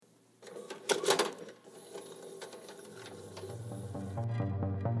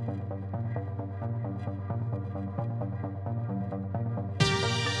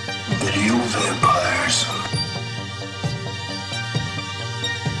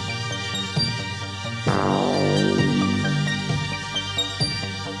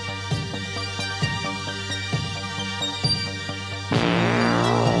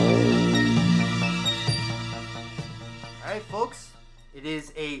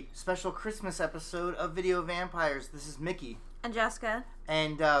a special Christmas episode of Video Vampires. This is Mickey. And Jessica.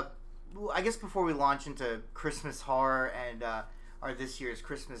 And I guess before we launch into Christmas horror and our this year's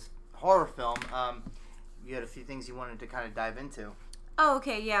Christmas horror film, you had a few things you wanted to kind of dive into. Oh,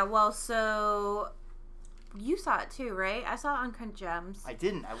 okay, yeah. Well, so you saw it too, right? I saw Uncut Gems. I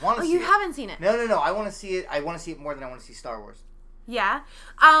didn't. I want to see it. Oh, you haven't seen it? No. I want to see it. I want to see it more than I want to see Star Wars. Yeah.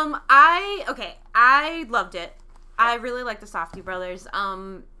 I loved it. I really like the Safdie brothers.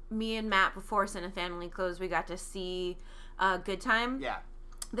 Me and Matt, before Sin and Family closed, we got to see Good Time. Yeah.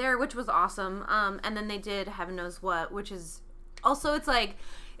 There, which was awesome. And then they did Heaven Knows What, which is also, it's like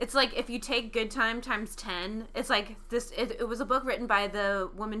if you take Good Time times 10, it's like this. It was a book written by the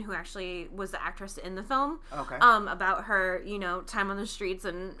woman who actually was the actress in the film. Okay. About her, time on the streets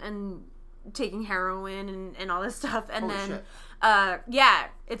and taking heroin and all this stuff. And Holy then, shit. yeah,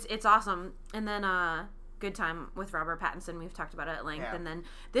 it's awesome. And then, Good Time with Robert Pattinson. We've talked about it at length. Yeah. And then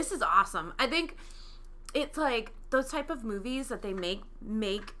this is awesome. I think it's like those type of movies that they make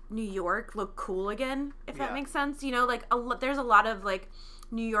New York look cool again, if that makes sense. Like there's a lot of like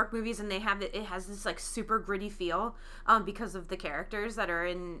New York movies, and it has this like super gritty feel because of the characters that are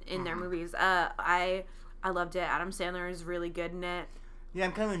in their movies. I loved it. Adam Sandler is really good in it. Yeah,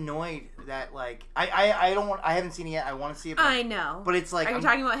 I'm kind of annoyed that like I haven't seen it yet. I want to see it. I know, but it's like, are you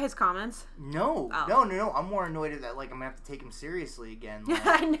talking about his comments? No. I'm more annoyed at that. Like, I'm gonna have to take him seriously again. Like,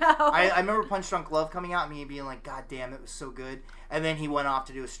 I know. I remember Punch Drunk Love coming out and me being like, God damn, it was so good. And then he went off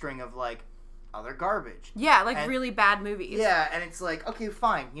to do a string of like other garbage. Yeah, like really bad movies. Yeah, and it's like, okay,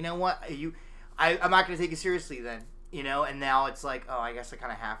 fine. You know what? I'm not gonna take it seriously then. And now it's like, oh, I guess I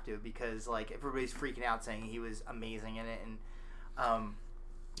kind of have to, because like everybody's freaking out saying he was amazing in it, and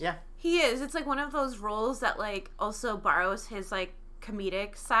yeah, he is. It's like one of those roles that like also borrows his like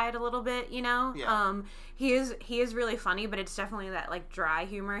comedic side a little bit, Yeah. He is really funny, but it's definitely that like dry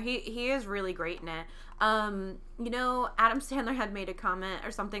humor. He is really great in it. Adam Sandler had made a comment or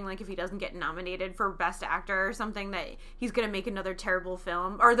something like, if he doesn't get nominated for Best Actor or something, that he's gonna make another terrible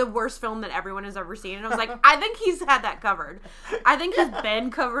film or the worst film that everyone has ever seen. And I was like, I think he's had that covered. I think he's been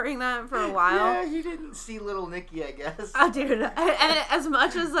covering that for a while. Yeah, he didn't see Little Nicky, I guess. Oh, dude. And as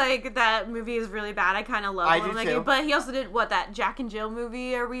much as like that movie is really bad, I kind of love Little Nicky. Too. But he also did that Jack and Jill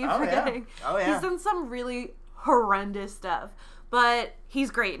movie? Are we forgetting? Yeah. Oh yeah. He's done some really horrendous stuff. But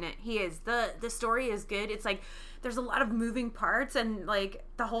he's great in it. He is. The story is good. It's like there's a lot of moving parts, and like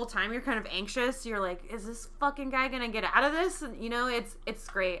the whole time you're kind of anxious. You're like, is this fucking guy gonna get out of this? And, it's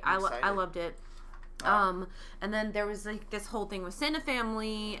great. I loved it. And then there was like this whole thing with Sin and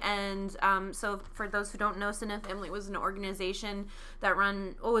Family, and so for those who don't know, Sin and Family was an organization that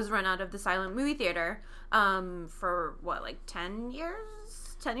was run out of the Silent Movie Theater for what, like 10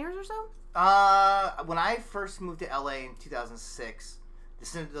 years or so. When I first moved to LA in 2006,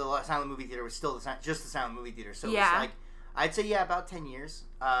 the Silent Movie Theater was still just the Silent Movie Theater. So it was like, I'd say, about 10 years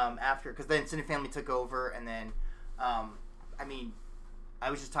after, because then Sin and Family took over, and then, I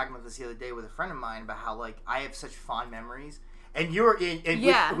was just talking about this the other day with a friend of mine about how, like, I have such fond memories. And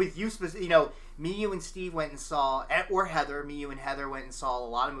with you, me, you, and Steve went and saw, or Heather, me, you, and Heather went and saw a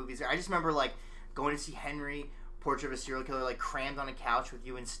lot of movies there. I just remember, like, going to see Henry, Portrait of a Serial Killer, like, crammed on a couch with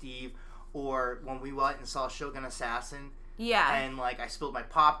you and Steve. Or when we went and saw Shogun Assassin. Yeah. And, like, I spilled my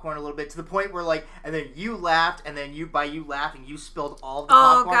popcorn a little bit to the point where, like, and then you laughed, and then by you laughing, you spilled all of the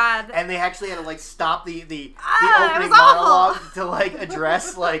popcorn. Oh, God. And they actually had to, like, stop the it opening was monologue awful. to, like,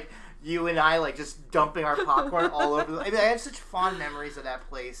 address, like, you and I, like, just dumping our popcorn all over. I have such fond memories of that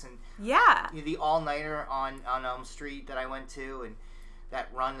place. And yeah. The all-nighter on Elm Street that I went to, and that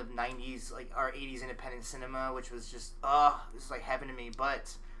run of 90s, like, or 80s independent cinema, which was just, it was like heaven to me.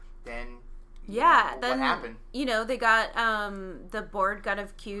 But then, then what happened? They got the board got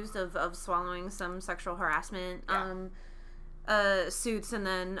accused of swallowing some sexual harassment suits, and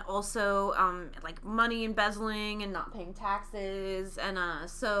then also like money embezzling and not paying taxes, and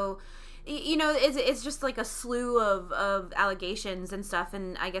so it's just like a slew of allegations and stuff,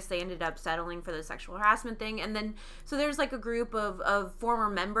 and I guess they ended up settling for the sexual harassment thing. And then so there's like a group of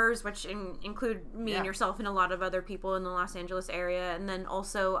former members, which include me and yourself and a lot of other people in the Los Angeles area, and then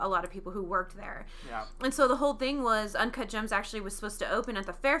also a lot of people who worked there. Yeah. And so the whole thing was Uncut Gems actually was supposed to open at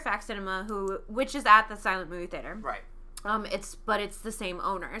the Fairfax Cinema, which is at the Silent Movie Theater. Right. It's the same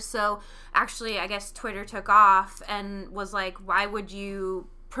owner. So actually, I guess Twitter took off and was like, why would you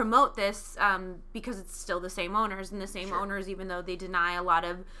promote this, because it's still the same owners, and the same owners, even though they deny a lot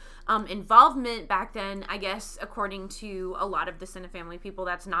of involvement back then, I guess, according to a lot of the Sin and Family people,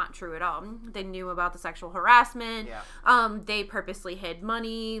 that's not true at all. They knew about the sexual harassment. They purposely hid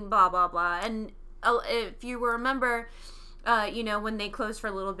money, blah, blah, blah. And if you remember, when they closed for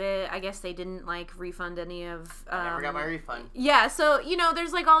a little bit, I guess they didn't like refund any of. I never got my refund. Yeah, so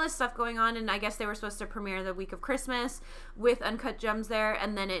there's like all this stuff going on, and I guess they were supposed to premiere the week of Christmas with Uncut Gems there,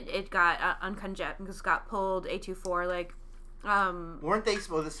 and then it got Uncut Gems got pulled. A24 like. Weren't they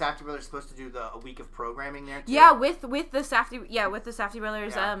supposed the Safdie brothers supposed to do a week of programming there too? Yeah, with the Safdie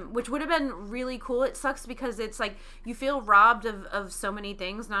brothers, which would have been really cool. It sucks because it's like you feel robbed of so many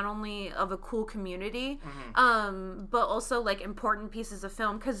things, not only of a cool community, but also like important pieces of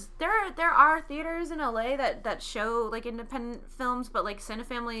film. Because there are theaters in LA that show like independent films, but like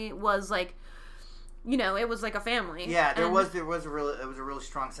Cinefamily was like. It was like a family. Yeah, there was a really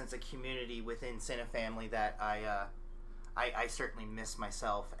strong sense of community within Cinefamily that I certainly miss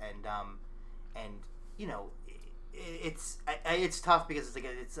myself, and it's tough because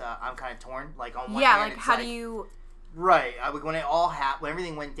I'm kind of torn. Like on one hand, like how do you? Right, when it all happened, when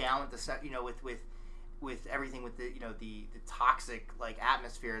everything went down with with everything with the toxic like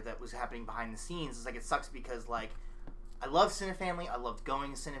atmosphere that was happening behind the scenes, it's like it sucks because like I love Cinefamily, I loved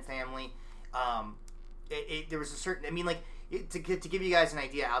going to Cinefamily. There was a certain, to give you guys an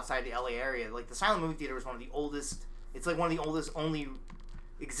idea outside the LA area, like the Silent Movie Theater was one of the oldest. It's like one of the oldest only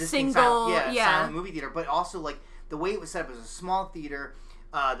existing silent movie theater. But also like the way it was set up, it was a small theater.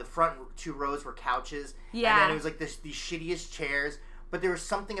 The front 2 rows were couches. Yeah. And then it was like these shittiest chairs. But there was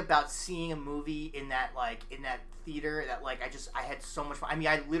something about seeing a movie in that theater that like I had so much fun. I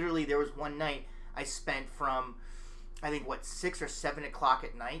mean, there was one night I spent from I think 6 or 7 o'clock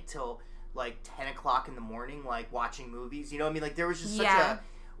at night till like 10 o'clock in the morning, like watching movies. You know what I mean? Like there was just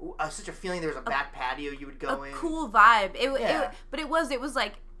such a feeling. There was a back patio you would go in. Cool vibe. But it was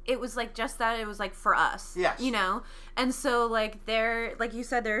like just that. It was like for us. Yes. And so like like you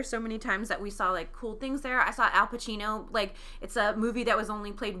said, there are so many times that we saw like cool things there. I saw Al Pacino. Like it's a movie that was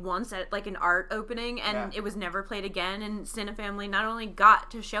only played once at like an art opening, and it was never played again. And Cinefamily not only got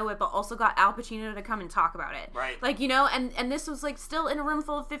to show it, but also got Al Pacino to come and talk about it. Right. Like and this was like still in a room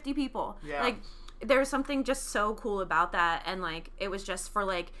full of 50 people. Yeah. Like. There's something just so cool about that, and like it was just for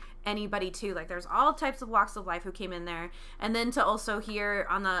like anybody too. Like there's all types of walks of life who came in there, and then to also hear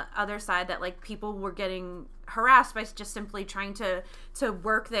on the other side that like people were getting harassed by just simply trying to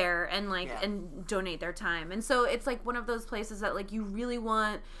work there and like and donate their time. And so it's like one of those places that like you really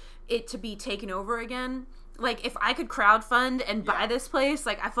want it to be taken over again. Like if I could crowdfund and buy this place,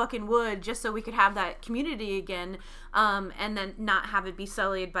 like I fucking would, just so we could have that community again, and then not have it be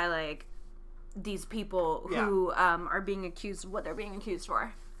sullied by like these people who are being accused of what they're being accused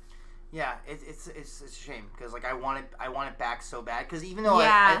for. Yeah, it's a shame because like I want it back so bad, because even though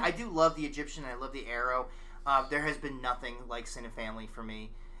I do love the Egyptian and I love the Arrow, there has been nothing like Cinefamily for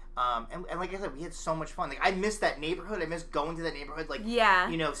me. And like I said, we had so much fun. Like I miss that neighborhood. I miss going to that neighborhood. Like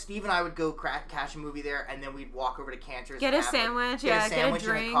Steve and I would go catch a movie there, and then we'd walk over to Cantor's, get a sandwich, get a drink,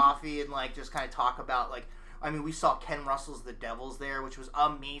 and a coffee, and like just kind of talk about like. I mean, we saw Ken Russell's The Devils there, which was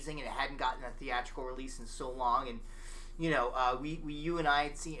amazing, and it hadn't gotten a theatrical release in so long. And you and I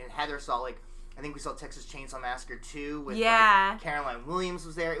had seen, and Heather saw like, I think we saw Texas Chainsaw Massacre 2 with like, Caroline Williams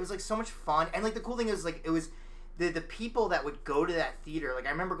was there. It was like so much fun, and like the cool thing is like it was the people that would go to that theater. Like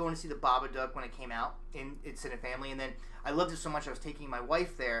I remember going to see The Babadook when it came out in Cinefamily, and then I loved it so much I was taking my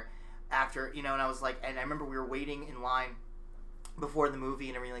wife there after, and I was like, and I remember we were waiting in line before the movie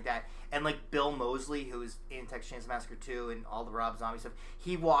and everything like that, and like Bill Moseley, who was in Texas Chainsaw Massacre 2 and all the Rob Zombie stuff,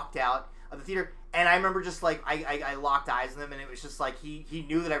 he walked out of the theater, and I remember just like I locked eyes with him, and it was just like he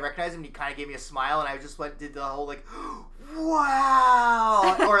knew that I recognized him, and he kind of gave me a smile, and I just did the whole like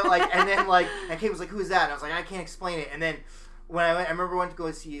wow, or like, and then like, and Kate was like, who is that? And I was like, I can't explain it. And then when I remember went to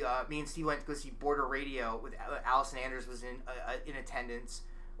go see me and Steve went to go see Border Radio with Allison Anders was in attendance,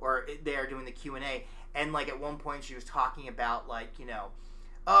 or there doing the Q&A. And, like, at one point she was talking about, like,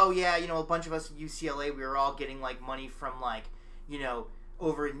 oh, yeah, a bunch of us at UCLA, we were all getting, like, money from, like,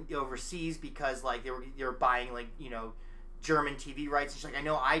 overseas because, like, they were buying, like, German TV rights. And she's like, I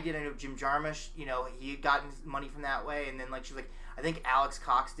know Jim Jarmusch, he had gotten money from that way. And then, like, she was like, I think Alex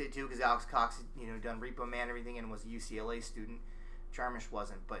Cox did, too, because Alex Cox had, done Repo Man and everything and was a UCLA student. Jarmusch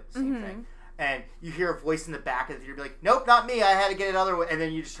wasn't, but same thing. And you hear a voice in the back of the theater be like, nope, not me, I had to get it other way. And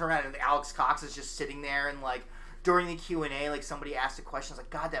then you just turn around and Alex Cox is just sitting there, and like during the Q&A, like somebody asked a question, I was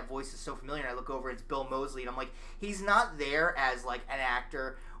like, God, that voice is so familiar. And I look over and it's Bill Moseley, and I'm like, he's not there as like an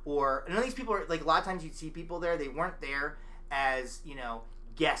actor, or none of these people are like, a lot of times you'd see people there, they weren't there as,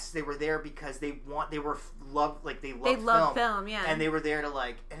 guests. They were there because they loved film, yeah. And they were there to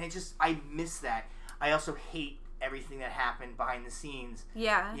like, and I miss that. I also hate everything that happened behind the scenes,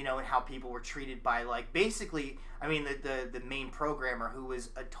 and how people were treated by, like, basically, I mean, the main programmer who was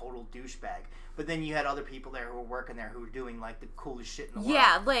a total douchebag. But then you had other people there who were working there who were doing like the coolest shit in the world.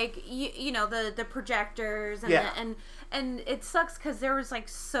 Yeah, like you know the projectors and and it sucks because there was like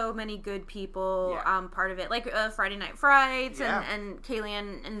so many good people part of it, like Friday Night Frights and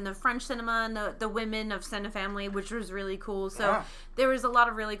Kaylee and the French cinema and the women of Cinema Family, which was really cool. So there was a lot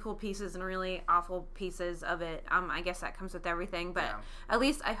of really cool pieces and really awful pieces of it. I guess that comes with everything, but at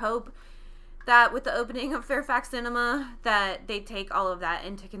least I hope that with the opening of Fairfax Cinema that they take all of that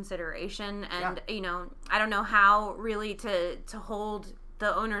into consideration. And you know, I don't know how really to hold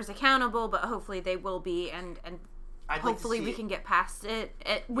the owners accountable, but hopefully they will be, and hopefully we can get past it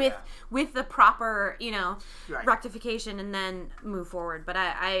with the proper, you know, rectification and then move forward. But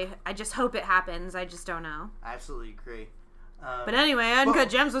I just hope it happens. I just don't know. I absolutely agree. But anyway, Uncut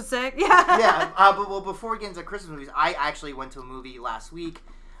Gems was sick. But before we get into Christmas movies, I actually went to a movie last week.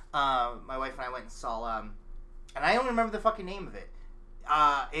 My wife and I went and saw, and I don't remember the fucking name of it.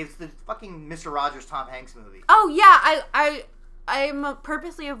 It's the fucking Mr. Rogers Tom Hanks movie. Oh yeah, I'm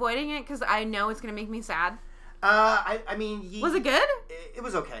purposely avoiding it because I know it's gonna make me sad. I mean, was it good? It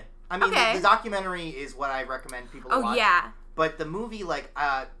was okay. I mean, the documentary is what I recommend people to watch. Oh yeah. But the movie, like,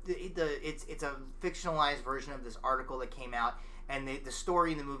 it's a fictionalized version of this article that came out, and the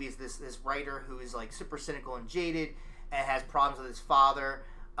story in the movie is this writer who is like super cynical and jaded and has problems with his father.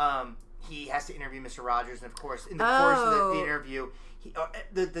 He has to interview Mr. Rogers, and of course, in the course of the interview,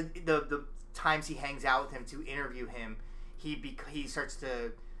 the times he hangs out with him to interview him, he starts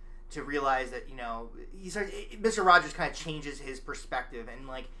to realize that, you know, Mr. Rogers kind of changes his perspective, and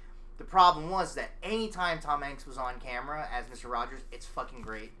like the problem was that anytime Tom Hanks was on camera as Mr. Rogers, it's fucking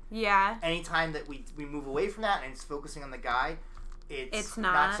great. Yeah. Anytime that we move away from that and it's focusing on the guy, it's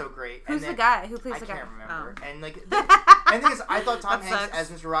not so great. Who's the guy? Who plays the guy? I can't remember. Oh. And like, and the thing is, I thought Tom Hanks as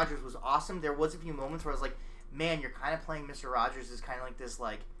Mr. Rogers was awesome. There was a few moments where I was like, man, you're kind of playing Mr. Rogers as kind of like this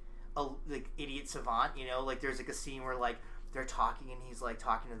like idiot savant, you know? Like there's like a scene where like they're talking and he's like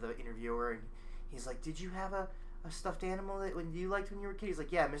talking to the interviewer and he's like, did you have a stuffed animal that you liked when you were a kid? He's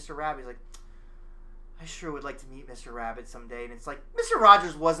like, yeah, Mr. Rabbit. He's like, I sure would like to meet Mr. Rabbit someday. And it's like, Mr.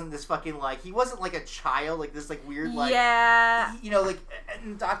 Rogers wasn't this fucking, like, he wasn't like a child, like this, like, weird, like, you know, like,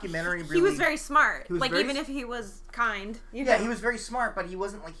 in the documentary, really, he was very smart. Like, even if he was kind, you know? Yeah, he was very smart, but he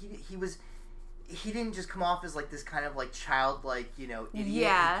wasn't, like, he didn't just come off as, like, this kind of, like, childlike, you know, idiot.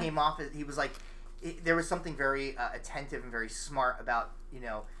 Yeah. He came off as, he was, like, there was something very attentive and very smart about, you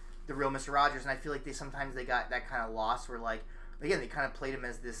know, the real Mr. Rogers, and I feel like sometimes they got that kind of lost where, like, again, they kind of played him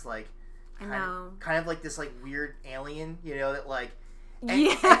as this, like, kind of like this like weird alien, you know, that like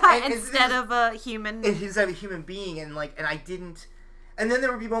instead of a human, instead of a human being, and I didn't. And then there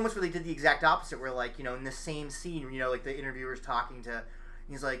would be moments where they did the exact opposite, where like, you know, in the same scene, you know, like the interviewer's talking to,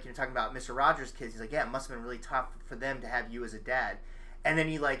 he's like, you know, talking about Mr. Rogers' kids. He's like, yeah, it must have been really tough for them to have you as a dad. And then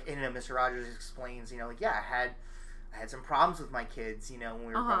he like, and, you know, Mr. Rogers explains, you know, like, yeah, I had some problems with my kids, you know, when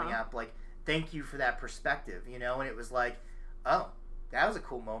we were growing up. Like, thank you for that perspective, you know. And it was like, oh, that was a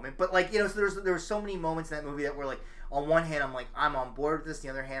cool moment. But, like, you know, so there were so many moments in that movie that were, like, on one hand, I'm like, I'm on board with this. The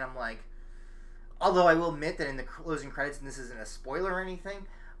other hand, I'm like, although I will admit that in the closing credits, and this isn't a spoiler or anything,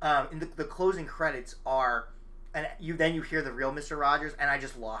 in the closing credits are, and you hear the real Mr. Rogers, and I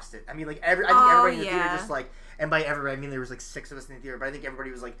just lost it. I mean, like, I think everybody in the theater just, like, and by everybody, I mean, there was, like, 6 of us in the theater, but I think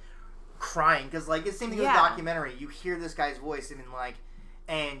everybody was, like, crying. Because, like, it's the same thing with the documentary. You hear this guy's voice, and, like,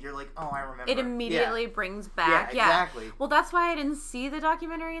 and you're like, oh, I remember. It immediately brings back. Yeah, exactly. Well, that's why I didn't see the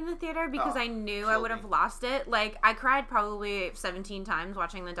documentary in the theater, because I knew I would have lost it. Like, I cried probably 17 times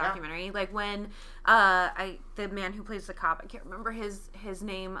watching the documentary. Yeah. Like, when the man who plays the cop, I can't remember his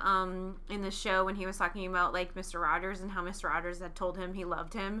name, in the show, when he was talking about, like, Mr. Rogers and how Mr. Rogers had told him he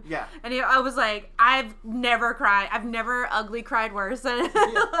loved him. Yeah. And I was like, I've never ugly cried worse. Like,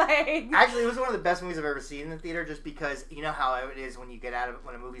 actually, it was one of the best movies I've ever seen in the theater, just because, you know how it is when you get out of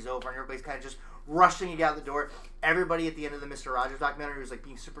when a movie's over and everybody's kind of just rushing you out the door. Everybody at the end of the Mr. Rogers documentary was like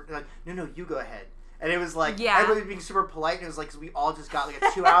being super like, no, you go ahead. And it was like, everybody was being super polite, and it was like, 'cause we all just got like a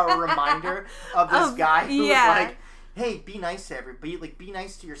 2-hour reminder of this guy who was like, hey, be nice to everybody, like, be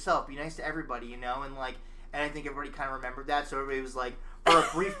nice to yourself, be nice to everybody, you know. And like, and I think everybody kind of remembered that, so everybody was like, for a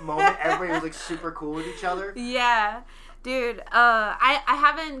brief moment, everybody was like super cool with each other. Yeah. Dude, I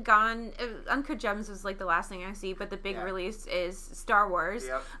haven't gone. Uncut Gems was like the last thing I see, but the big release is Star Wars.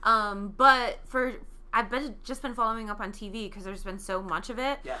 Yep. But I've just been following up on TV because there's been so much of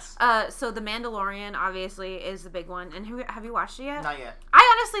it. Yes. So The Mandalorian obviously is the big one. And have you watched it yet? Not yet.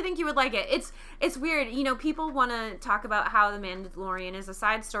 I honestly think you would like it. It's weird. You know, people want to talk about how The Mandalorian is a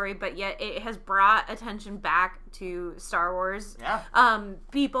side story, but yet it has brought attention back to Star Wars. Yeah.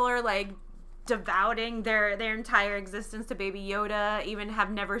 People are like devoting their entire existence to Baby Yoda, even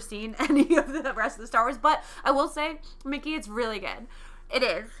have never seen any of the rest of the Star Wars. But I will say, Mickey, it's really good. It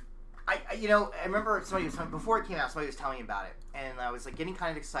is. I remember somebody was before it came out, somebody was telling me about it, and I was like getting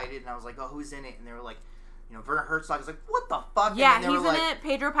kind of excited, and I was like, oh, who's in it? And they were like, Werner Herzog. I was like, what the fuck? Yeah, he's in it.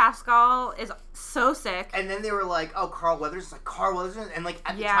 Pedro Pascal is so sick. And then they were like, oh, Carl Weathers. It's like, Carl Weathers? And like,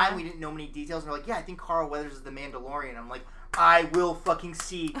 at the time, we didn't know many details, and they're like, yeah, I think Carl Weathers is the Mandalorian. I'm like, I will fucking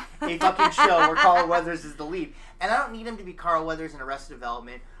see a fucking show where Carl Weathers is the lead. And I don't need him to be Carl Weathers in Arrested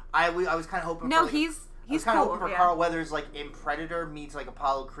Development. I was kind of hoping for... He's kind of cool, hoping for Carl Weathers, like, in Predator meets, like,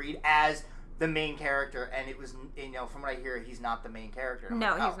 Apollo Creed as the main character, and it was, from what I hear, he's not the main character. I'm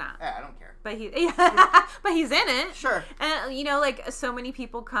no, like, he's not. Yeah, I don't care. But but he's in it. Sure. And, like, so many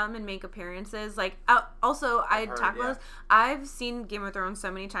people come and make appearances. Like, also, I've seen Game of Thrones so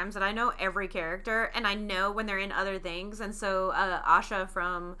many times that I know every character, and I know when they're in other things. And so, Asha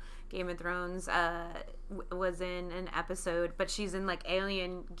from Game of Thrones, was in an episode, but she's in like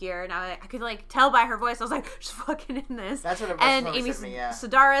alien gear, and I could like tell by her voice. I was like, she's fucking in this. That's what it was. And Amy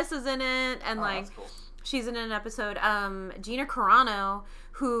Sedaris is in it, and that's cool. She's in an episode. Gina Carano,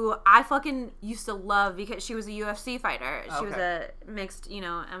 who I fucking used to love because she was a UFC fighter. She was a mixed,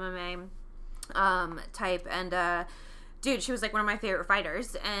 MMA type, and dude, she was like one of my favorite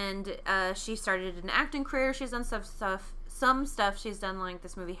fighters, and she started an acting career. She's done some stuff. She's done like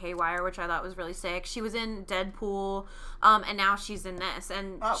this movie Haywire, which I thought was really sick. She was in Deadpool, and now she's in this,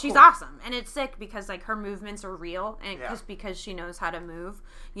 and she's awesome. And it's sick because like her movements are real, and just because she knows how to move,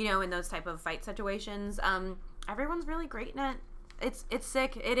 in those type of fight situations. Everyone's really great in it. It's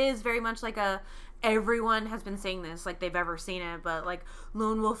sick. It is very much like everyone has been saying this, like they've ever seen it, but like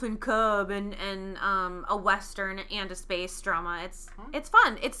Lone Wolf and Cub and a Western and a space drama. It's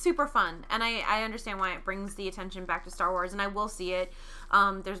fun. It's super fun. And I understand why it brings the attention back to Star Wars, and I will see it.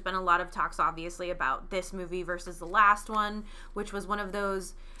 There's been a lot of talks, obviously, about this movie versus the last one, which was one of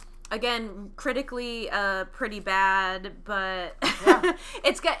those, again, critically pretty bad, but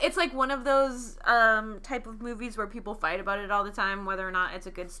it's like one of those type of movies where people fight about it all the time, whether or not it's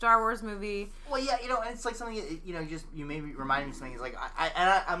a good Star Wars movie. Well, yeah, and it's like something, you maybe remind me of something. It's like,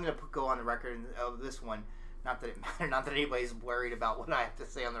 I'm going to go on the record of this one. Not that it matters, not that anybody's worried about what I have to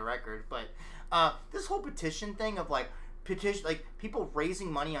say on the record, but this whole petition thing of like people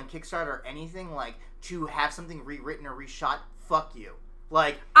raising money on Kickstarter or anything like to have something rewritten or reshot, fuck you.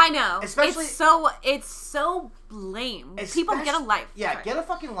 Like, I know, especially it's so lame. People get a life. Yeah, get a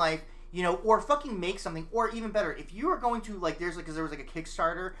fucking life. Or fucking make something, or even better, if you are going to like, because there was like a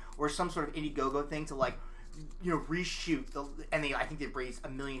Kickstarter or some sort of Indiegogo thing to like, reshoot I think they've raised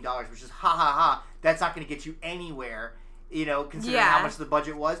 $1 million, which is ha. That's not going to get you anywhere. Considering how much the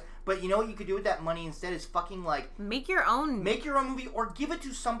budget was. But what you could do with that money instead is fucking like make your own movie, or give it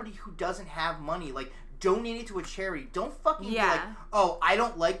to somebody who doesn't have money. Like, donate it to a charity. Don't fucking be like, oh, I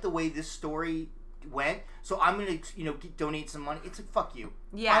don't like the way this story went, so I'm gonna donate some money. It's like, fuck you.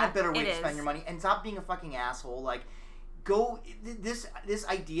 Yeah, find a better way to spend your money and stop being a fucking asshole. Like, go this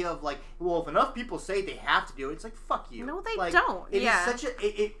idea of like, well, if enough people say they have to do it, it's like, fuck you. No, they like, don't. It is such a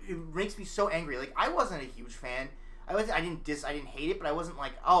it makes me so angry. Like, I wasn't a huge fan. I didn't hate it, but I wasn't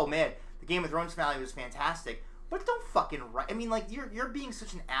like, oh man, the Game of Thrones finale was fantastic. But don't fucking write. I mean, like, you're being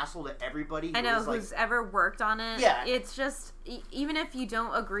such an asshole to everybody. I know, who's ever worked on it. Yeah. It's just, even if you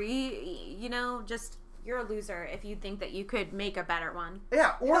don't agree, just, you're a loser if you think that you could make a better one.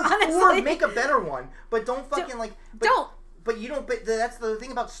 Yeah, or make a better one. But don't fucking, don't. But you don't, but that's the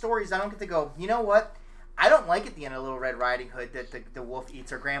thing about stories. I don't get to go, you know what? I don't like at the end of Little Red Riding Hood that the wolf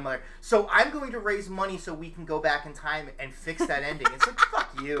eats her grandmother. So I'm going to raise money so we can go back in time and fix that ending. It's like,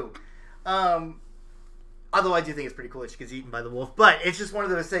 fuck you. Although I do think it's pretty cool that she gets eaten by the wolf. But it's just one of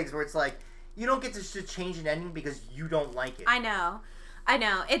those things where it's like, you don't get to change an ending because you don't like it. I know.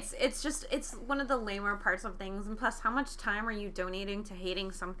 It's just, it's one of the lamer parts of things. And plus, how much time are you donating to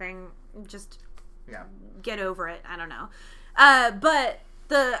hating something? Just get over it. I don't know. But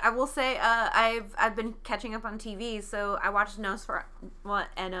I will say, I've been catching up on TV. So I watched Nosferatu.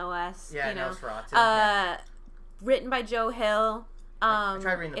 Yeah, Nosferatu. Written by Joe Hill. I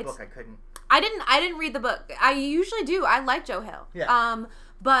tried reading the book. I couldn't. I didn't read the book. I usually do. I like Joe Hill. Yeah.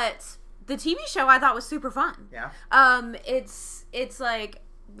 But the TV show I thought was super fun. Yeah. It's like,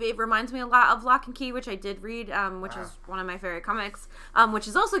 it reminds me a lot of Lock and Key, which I did read, which is one of my favorite comics, which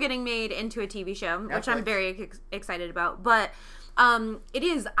is also getting made into a TV show, which I'm very excited about. But I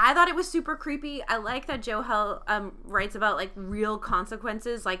thought it was super creepy. I like that Joe Hill writes about like real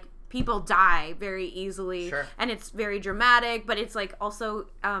consequences, like people die very easily, and it's very dramatic, but it's like also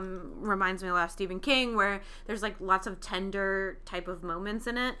reminds me a lot of Stephen King, where there's like lots of tender type of moments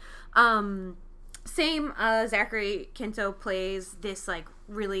in it. Same, Zachary Quinto plays this, like,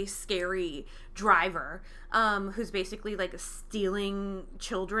 really scary driver, who's basically, like, stealing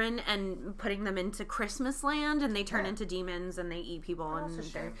children and putting them into Christmas land, and they turn into demons, and they eat people, and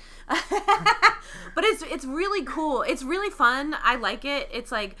they're... But it's really cool. It's really fun. I like it.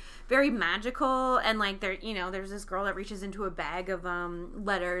 It's, like, very magical, and, like, there's this girl that reaches into a bag of,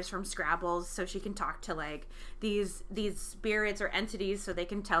 letters from Scrabbles so she can talk to, like, these spirits or entities so they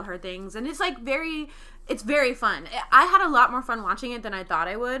can tell her things, and it's, like, it's very fun. I had a lot more fun watching it than I thought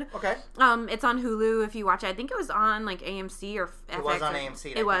I would. Okay. It's on Hulu if you watch it. I think it was on, like, AMC or FX. It was on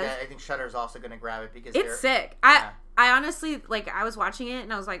AMC. I think Shudder's also going to grab it because it's sick. Yeah. I honestly, like, I was watching it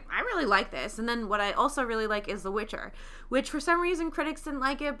and I was like, I really like this. And then what I also really like is The Witcher, which for some reason critics didn't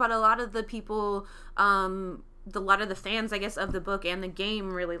like it, but a lot of the people, a lot of the fans, I guess, of the book and the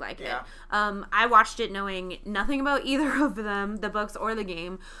game really like it. I watched it knowing nothing about either of them, the books or the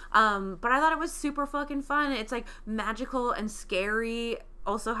game. But I thought it was super fucking fun. It's, like, magical and scary.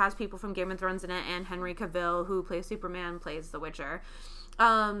 Also has people from Game of Thrones in it, and Henry Cavill, who plays Superman, plays The Witcher.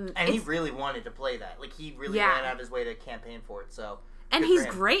 And he really wanted to play that. Like, he really went out of his way to campaign for it, so... And he's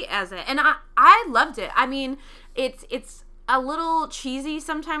great as it. And I loved it. I mean, it's a little cheesy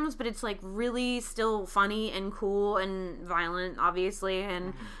sometimes, but it's, like, really still funny and cool and violent, obviously.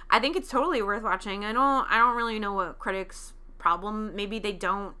 And I think it's totally worth watching. I don't really know what critics' problem. Maybe they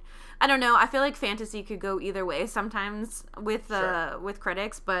don't. I don't know. I feel like fantasy could go either way sometimes with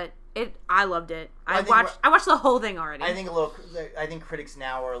critics, but I loved it. I watched the whole thing already. I think critics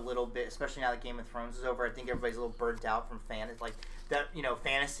now are a little bit, especially now that Game of Thrones is over. I think everybody's a little burnt out from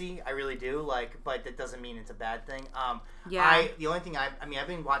fantasy. I really do but that doesn't mean it's a bad thing. The only thing I've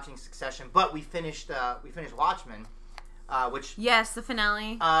been watching Succession, but we finished Watchmen, which the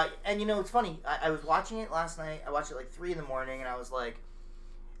finale. And it's funny. I was watching it last night. I watched it like 3 a.m, and I was like,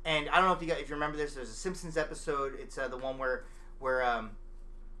 and I don't know if you remember this. There's a Simpsons episode. It's the one where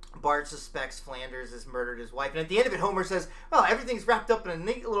Bart suspects Flanders has murdered his wife, and at the end of it, Homer says, "Well, everything's wrapped up in a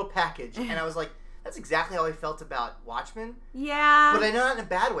neat little package." And I was like, "That's exactly how I felt about Watchmen." Yeah. But I know not in a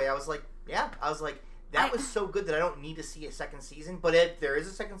bad way. I was like, that was so good that I don't need to see a second season. But if there is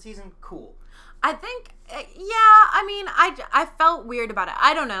a second season, cool. I think, I mean, I felt weird about it.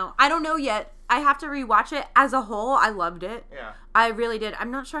 I don't know yet. I have to rewatch it. As a whole, I loved it. Yeah. I really did.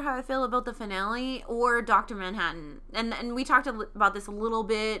 I'm not sure how I feel about the finale or Dr. Manhattan. And we talked about this a little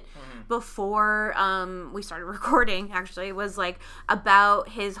bit before we started recording, actually. It was, like, about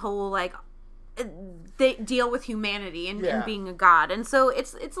his whole, like, they deal with humanity and being a god, and so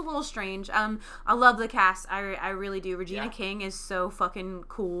it's a little strange. I love the cast. I really do. Regina King is so fucking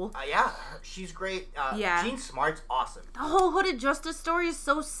cool. She's great. Jean Smart's awesome. The whole Hooded Justice story is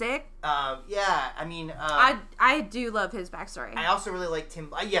so sick. I mean, I do love his backstory. I also really like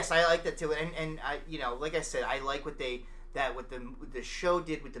Tim. Yes, I like that too. And I, like I said, I like what the show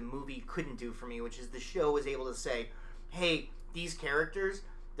did with the movie couldn't do for me, which is the show was able to say, hey, these characters,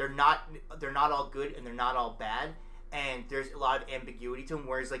 they're not all good and they're not all bad, and there's a lot of ambiguity to them.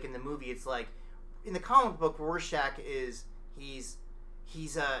 Whereas, like, in the movie, it's like in the comic book, Rorschach he's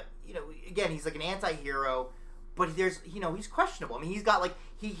he's like an anti-hero, but he's questionable. I mean, he's got, like,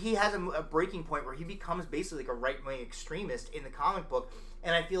 he has a breaking point where he becomes basically like a right-wing extremist in the comic book,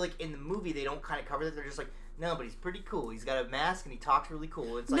 and I feel like in the movie they don't kind of cover that. They're just like, no, but he's pretty cool. He's got a mask and he talks really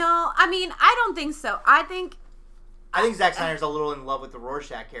cool. It's like, no, I mean, I don't think so. I think Zack Snyder's a little in love with the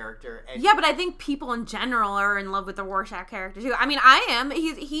Rorschach character. And but I think people in general are in love with the Rorschach character too. I mean, I am.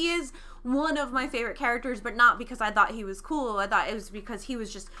 He is one of my favorite characters, but not because I thought he was cool. I thought it was because he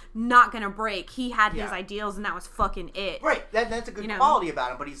was just not gonna break. He had his ideals, and that was fucking it. Right. That's a good quality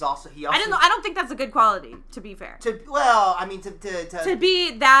about him. But he also. I don't think that's a good quality. To be fair. To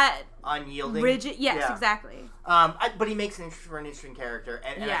be that unyielding, rigid. Yes, exactly. But he makes an interesting character,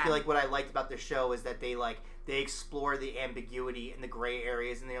 and I feel like what I liked about the show is that they explore the ambiguity and the gray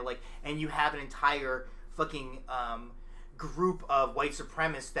areas, and they're like, and you have an entire fucking group of white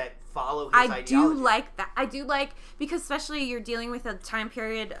supremacists that follow his ideology. I do like that. I do like, because especially you're dealing with a time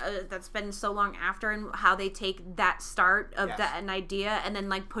period that's been so long after, and how they take that start of an idea and then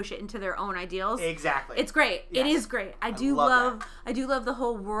like push it into their own ideals. Exactly. It's great. Yes. It is great. I do love the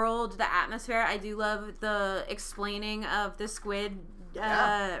whole world, the atmosphere. I do love the explaining of the squid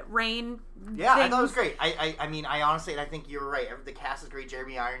rain. Yeah, things. I thought it was great. I mean, I honestly, and I think you're right. The cast is great.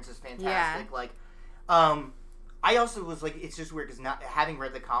 Jeremy Irons is fantastic. Yeah. Like, I also was like, it's just weird because not having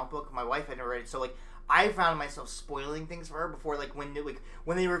read the comic book, my wife had never read it, so like I found myself spoiling things for her before, like when they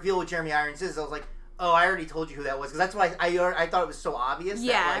reveal what Jeremy Irons is, I was like, oh, I already told you who that was, because that's why I thought it was so obvious.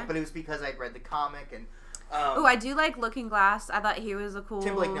 Yeah. But it was because I'd read the comic, and I do like Looking Glass. I thought he was a cool...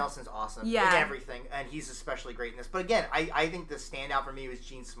 Tim Blake Nelson's awesome in everything, and he's especially great in this. But again, I think the standout for me was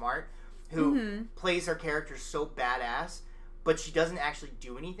Jean Smart, who plays her character so badass, but she doesn't actually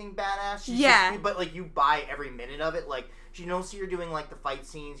do anything badass. She's just, but, like, you buy every minute of it. Like, you don't see her doing, like, the fight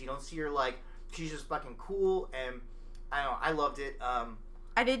scenes. You don't see her, like... She's just fucking cool, and I don't know. I loved it.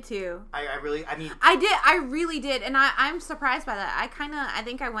 I did too. I really I really did, and I'm surprised by that. I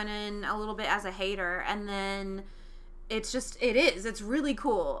think I went in a little bit as a hater, and then it's really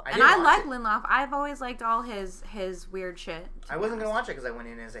cool. And I like Lindelof. I've always liked all his weird shit. I wasn't gonna watch it because I went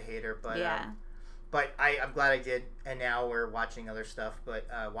in as a hater, but but I'm glad I did, and now we're watching other stuff. But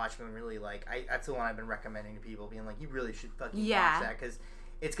Watchmen really that's the one I've been recommending to people, being like, you really should fucking watch that, because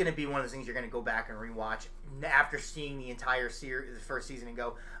it's going to be one of those things you're going to go back and rewatch after seeing the entire series, the first season, and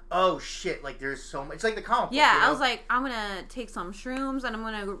go, oh shit, like there's so much. It's like the comic book. Yeah, I was like, I'm going to take some shrooms and I'm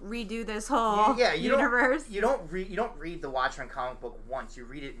going to redo this whole universe. You don't read the Watchmen comic book once. You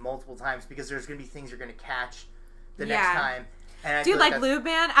read it multiple times, because there's going to be things you're going to catch the next time. And dude, like Lube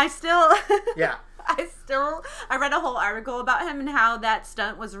Man, I still... Yeah. I read a whole article about him and how that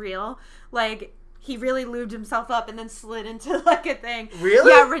stunt was real. Like... He really lubed himself up and then slid into, like, a thing. Really?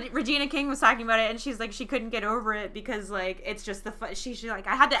 Yeah, Regina King was talking about it, and she's like, she couldn't get over it because, like, it's just the fun. She's like,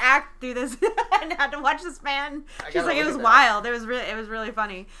 I had to act through this and had to watch this man. She's like, it was wild. It was really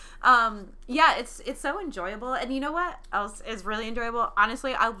funny. Yeah, it's so enjoyable. And you know what else is really enjoyable?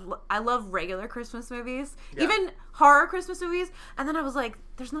 Honestly, I love regular Christmas movies, even horror Christmas movies. And then I was like,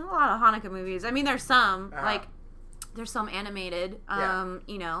 there's not a lot of Hanukkah movies. I mean, there's some, like, there's some animated,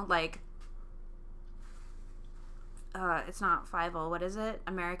 you know, like, it's not Fievel. What is it?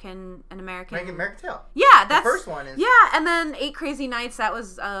 American Tale. Yeah, that's the first one. Is and then 8 Crazy Nights. That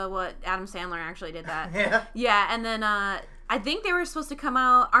was what Adam Sandler actually did that. Yeah, and then I think they were supposed to come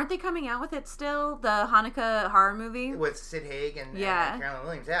out. Aren't they coming out with it still? The Hanukkah horror movie with Sid Haig and Carolyn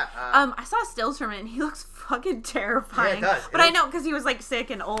Williams. Yeah. I saw stills from it, and he looks fucking terrifying. Yeah, it does. But I know because he was like sick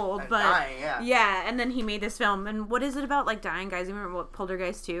and old. But dying, yeah. And then he made this film. And what is it about, like, dying guys? You remember what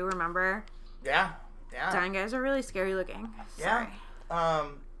Poltergeist 2? Remember? Yeah. Dying guys are really scary looking. Sorry.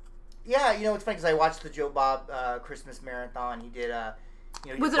 Yeah, you know, it's funny because I watched the Joe Bob Christmas marathon. He did,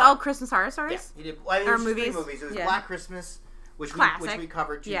 was it all Christmas horror stories? Yeah, he did. Or movies? 3 movies. It was Black Christmas, which we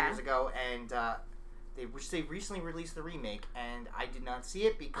covered 2 years ago, and they recently released the remake, and I did not see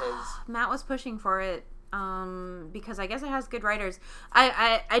it because Matt was pushing for it. Because I guess it has good writers.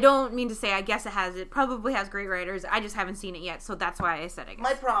 I don't mean to say I guess it has. It probably has great writers. I just haven't seen it yet, so that's why I said I guess.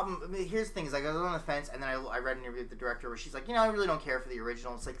 My problem, here's the thing, is like, I was on the fence, and then I read an interview with the director where she's like, you know, I really don't care for the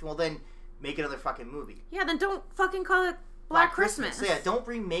original. It's like, well, then make another fucking movie. Yeah, then don't fucking call it Black Christmas. So yeah, don't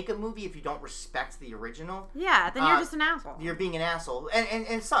remake a movie if you don't respect the original. Yeah, then you're just an asshole. You're being an asshole, and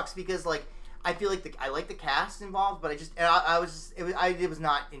it sucks because, like, I feel like I like the cast involved, but I was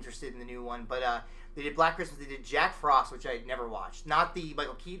not interested in the new one, but they did Black Christmas. They did Jack Frost, which I had never watched. Not the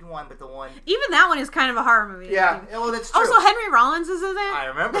Michael Keaton one, but the one... Even that one is kind of a horror movie. Yeah, well, that's true. Also, Henry Rollins is in it. I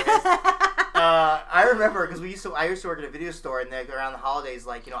remember this. I remember because I used to work at a video store, and around the holidays,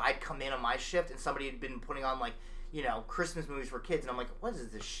 like, you know, I'd come in on my shift, and somebody had been putting on, like, you know, Christmas movies for kids, and I'm like, what is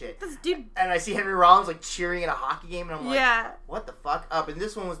this shit? This dude... And I see Henry Rollins, like, cheering at a hockey game, and I'm like, what the fuck? And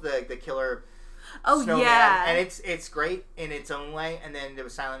this one was the killer... Snowman, and it's great in its own way. And then there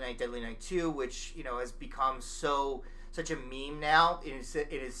was Silent Night, Deadly Night 2, which, you know, has become such a meme now in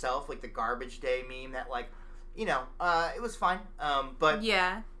itself, like the Garbage Day meme that, like, you know, it was fine. But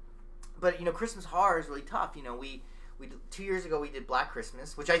you know, Christmas horror is really tough. You know, we 2 years ago we did Black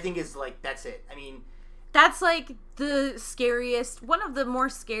Christmas, which I think is like, that's it. I mean, that's like the scariest, one of the more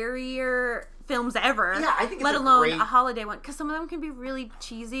scarier films ever. Yeah, I think it's let alone a holiday one, because some of them can be really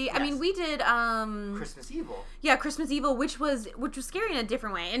cheesy. Yes. I mean, we did Christmas Evil. Yeah, Christmas Evil, which was scary in a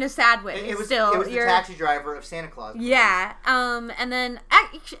different way, in a sad way. It was the taxi driver of Santa Claus. Yeah, and then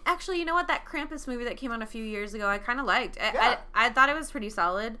actually, you know what? That Krampus movie that came out a few years ago, I kind of liked. I thought it was pretty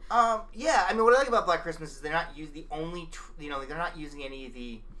solid. Yeah, I mean, what I like about Black Christmas is they're not using they're not using any of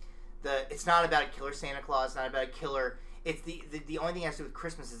the. It's not about a killer Santa Claus. It's not about a killer. It's the only thing it has to do with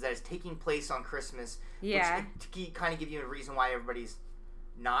Christmas is that it's taking place on Christmas. Yeah. Which to kind of give you a reason why everybody's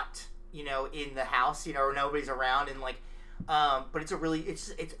not, you know, in the house, you know, or nobody's around, and like, but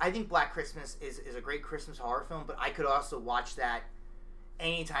it's I think Black Christmas is a great Christmas horror film, but I could also watch that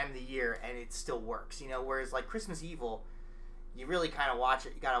any time of the year and it still works, you know. Whereas like Christmas Evil, you really kind of watch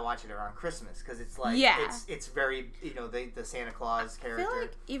it. You gotta watch it around Christmas because it's like it's very the Santa Claus character. I feel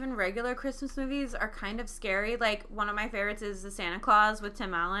like even regular Christmas movies are kind of scary. Like one of my favorites is the Santa Claus with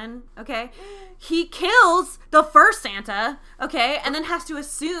Tim Allen. Okay, he kills the first Santa. Okay, and then has to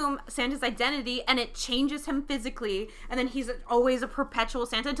assume Santa's identity, and it changes him physically, and then he's always a perpetual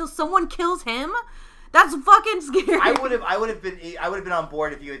Santa until someone kills him. That's fucking scary. I would have been on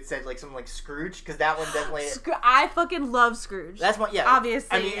board if you had said like something like Scrooge, because that one definitely. I fucking love Scrooge. That's one, yeah.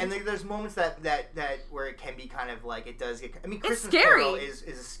 Obviously. I mean, and there's moments that where it can be kind of like it does get. I mean, Christmas it's scary. Carol is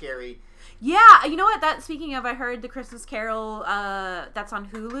a scary. Yeah, you know what? That speaking of, I heard the Christmas Carol that's on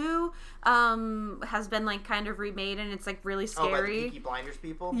Hulu has been like kind of remade, and it's like really scary. Oh, by the Peaky Blinders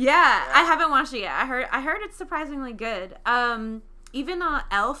people. Yeah, I haven't watched it yet. I heard it's surprisingly good. Even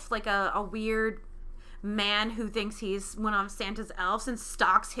Elf, like a weird man who thinks he's one of Santa's elves and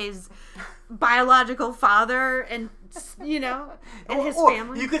stalks his biological father and and his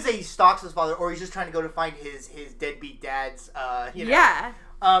family. You could say he stalks his father, or he's just trying to go to find his deadbeat dad's. Yeah.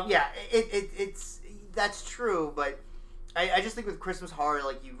 It's that's true, but I just think with Christmas horror,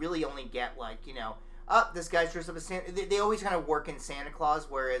 like you really only get like this guy's dressed up as Santa. They always kind of work in Santa Claus,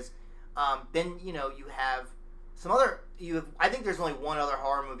 whereas then you have. I think there's only one other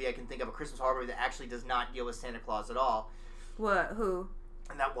horror movie I can think of, a Christmas horror movie that actually does not deal with Santa Claus at all. What? Who?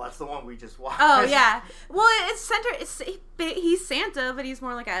 And that's the one we just watched. Oh yeah. Well, he's Santa, but he's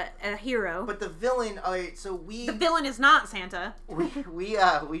more like a hero. But the villain. The villain is not Santa. We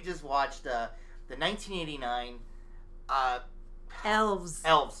just watched the 1989 Elves.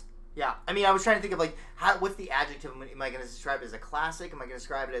 Elves. Yeah. I mean, I was trying to think of like what's the adjective? Am I going to describe it as a classic? Am I going to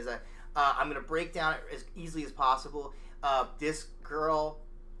describe it as a I'm going to break down it as easily as possible. This girl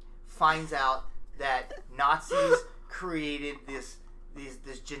finds out that Nazis created this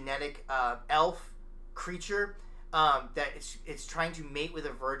genetic elf creature that it's trying to mate with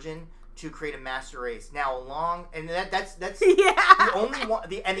a virgin to create a master race. Now that's the only one.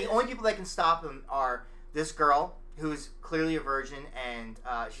 The only people that can stop them are this girl, who's clearly a virgin, and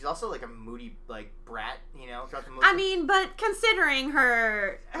she's also like a moody like brat, throughout the movie. I mean, but considering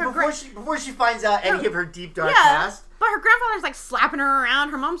her before she finds out any of her deep dark past. But her grandfather's like slapping her around.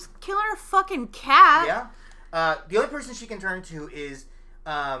 Her mom's killing her fucking cat. Yeah. The only person she can turn to is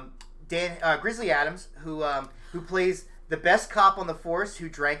Grizzly Adams, who plays the best cop on the force, who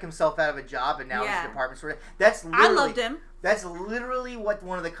drank himself out of a job and now he's a department store. I loved him. That's literally what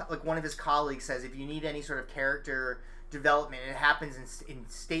one of his colleagues says. If you need any sort of character development, it happens in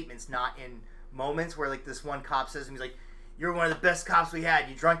statements, not in moments. Where like this one cop says, and he's like, "You're one of the best cops we had.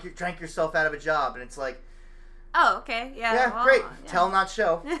 You drank yourself out of a job," and it's like, "Oh, okay, yeah, yeah, well, great. Yeah. Tell, not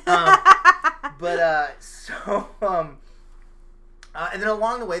show." And then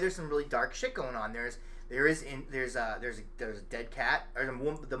along the way, there's some really dark shit going on. There's a dead cat, or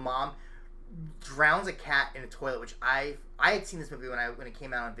the mom drowns a cat in a toilet, which I had seen this movie when it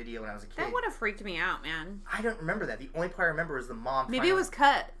came out on video when I was a kid. That would have freaked me out, man. I don't remember that. The only part I remember was the mom. Maybe it was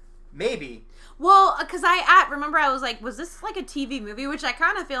cut. Maybe. Well, because I was like, was this like a TV movie? Which I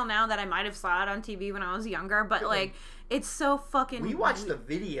kind of feel now that I might have saw it on TV when I was younger, but like, it's so fucking. We watched the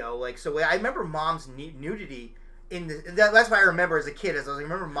video, like, so I remember mom's nudity. That's what I remember as a kid. As I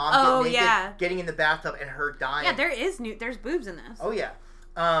remember mom getting in the bathtub and her dying. Yeah, there's boobs in this. Oh yeah.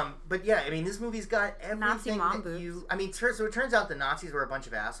 But yeah, I mean, this movie's got everything Nazi mom that boobs. so it turns out the Nazis were a bunch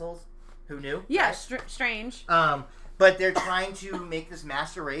of assholes. Who knew? Yeah, right? Strange. But they're trying to make this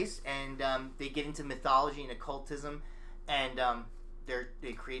master race, and they get into mythology and occultism, and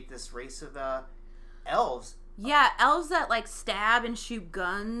they create this race of elves. Yeah, elves that like stab and shoot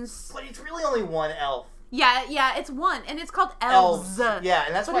guns. But it's really only one elf. Yeah, it's one, and it's called elves. Yeah,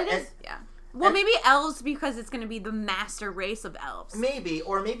 and that's what it is. Yeah. Well, maybe elves because it's going to be the master race of elves. Maybe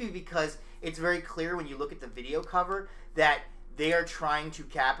because it's very clear when you look at the video cover that they are trying to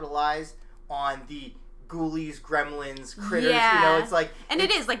capitalize on the ghoulies, gremlins, critters. Yeah. It's like... And it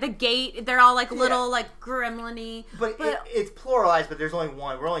is, like the gate, they're all like little, like gremlin-y. But it's pluralized, but there's only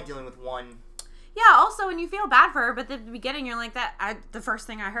one. We're only dealing with one. Yeah, also, and you feel bad for her, but at the beginning, you're like, the first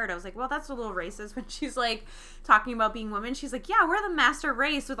thing I heard, I was like, well, that's a little racist. When she's, like, talking about being women, she's like, yeah, we're the master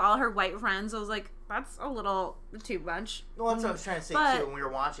race with all her white friends. I was like, that's a little too much. Well, that's what I was trying to say, too, when we were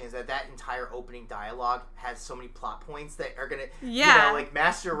watching, is that entire opening dialogue has so many plot points that are going to, like,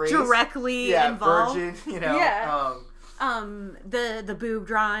 master race. Directly involved. Virgin, Yeah. The boob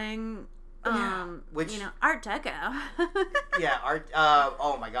drawing... which Art Deco. art.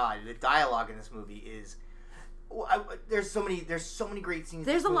 Oh my god, the dialogue in this movie is there's so many great scenes.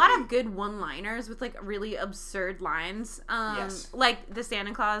 There's a lot of good one-liners with like really absurd lines. Yes. Like the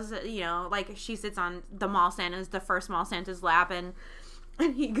Santa Claus, like she sits on the first mall Santa's lap, and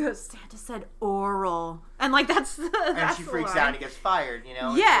he goes, Santa said oral, and like that's she freaks out and he gets fired.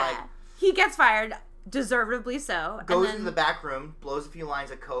 Yeah, he gets fired. Deservedly so. Goes into the back room, blows a few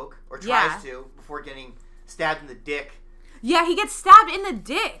lines of coke, or tries to, before getting stabbed in the dick. Yeah, he gets stabbed in the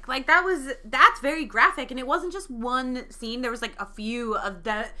dick. Like, that's very graphic, and it wasn't just one scene. There was, like, a few of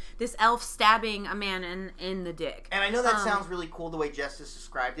this elf stabbing a man in the dick. And I know that sounds really cool the way Jess just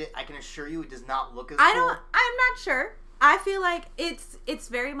described it. I can assure you it does not look as cool. I'm not sure. I feel like it's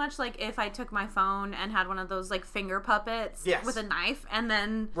very much like if I took my phone and had one of those, like, finger puppets with a knife, and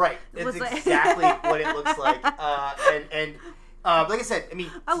then... Right. That's exactly what it looks like. Like I said, I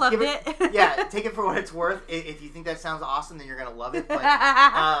mean... I loved it. Yeah, take it for what it's worth. If you think that sounds awesome, then you're going to love it. But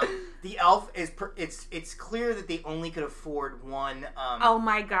the elf is... It's clear that they only could afford one... oh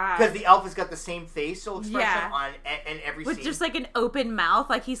my god. Because the elf has got the same facial expression on in every scene. With just like an open mouth,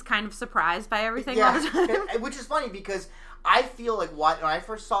 like he's kind of surprised by everything all the time. Which is funny because I feel like when I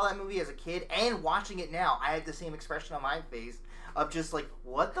first saw that movie as a kid and watching it now, I had the same expression on my face of just like,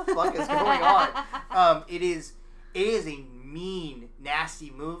 what the fuck is going on? It is a mean, nasty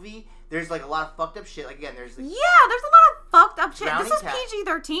movie. There's like a lot of fucked up shit. Like again, there's a lot of fucked up shit. This is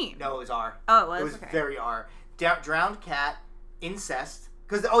PG-13. No, it was R. Oh, it was. It was okay. very R. Drowned cat, incest.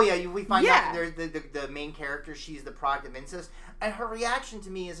 Because we find out that there's the main character. She's the product of incest, and her reaction to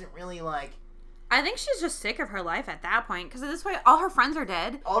me isn't really like. I think she's just sick of her life at that point. Because at this point, all her friends are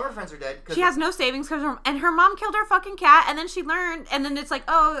dead. All of her friends are dead. She has no savings and her mom killed her fucking cat. And then she learned, and then it's like,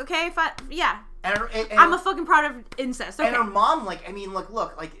 oh, okay, fine, yeah. And I'm a fucking product of incest. Okay. And her mom, like, I mean, look,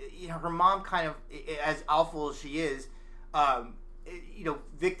 like, her mom kind of, as awful as she is,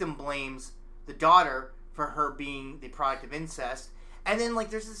 victim blames the daughter for her being the product of incest. And then, like,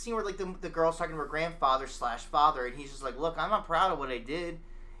 there's this scene where, like, the girl's talking to her grandfather/father, and he's just like, look, I'm not proud of what I did.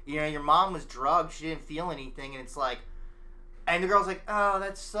 Your mom was drugged. She didn't feel anything. And it's like, and the girl's like, oh,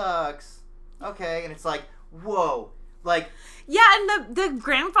 that sucks. Okay. And it's like, whoa. Like, yeah, and the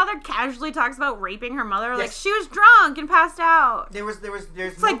grandfather casually talks about raping her mother. Yes. Like, she was drunk and passed out. There's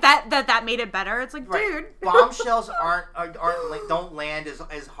it's like that made it better. It's like, dude. Bombshells don't land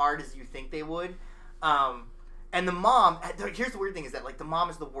as hard as you think they would. And the mom, here's the weird thing is that, like, the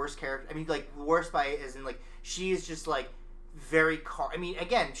mom is the worst character. I mean, like, worst by as in, like, she is just, like, very I mean,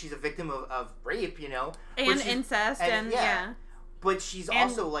 again, she's a victim of rape, And incest, and yeah. But she's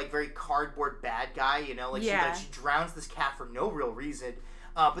also, like, very cardboard bad guy, Like, she drowns this cat for no real reason.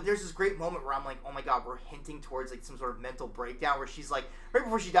 But there's this great moment where I'm like, oh my god, we're hinting towards, like, some sort of mental breakdown where she's, like, right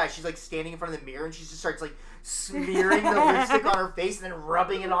before she dies, she's, like, standing in front of the mirror and she just starts, like, smearing the lipstick on her face and then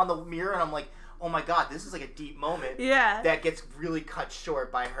rubbing it on the mirror. And I'm like, oh my god, this is, like, a deep moment. Yeah. That gets really cut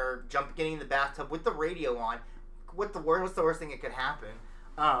short by her getting in the bathtub with the radio on. What's the worst thing that could happen?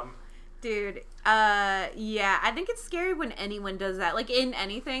 Dude, yeah, I think it's scary when anyone does that. Like, in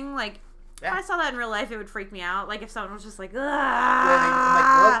anything, like, if I saw that in real life, it would freak me out. Like, if someone was just like,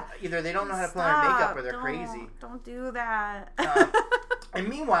 either they don't know how to put on their makeup or they're crazy. Don't do that. And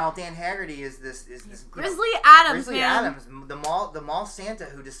meanwhile, Dan Haggerty is this Grizzly Adams, Grizzly Adams, the mall Santa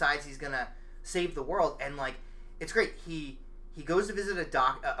who decides he's gonna save the world, and, like, it's great. He goes to visit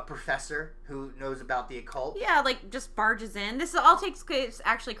a professor who knows about the occult. Yeah, like, just barges in. This all takes place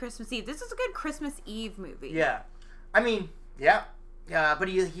actually Christmas Eve. This is a good Christmas Eve movie. Yeah. I mean, yeah. But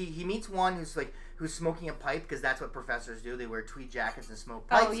he meets one who's smoking a pipe, because that's what professors do. They wear tweed jackets and smoke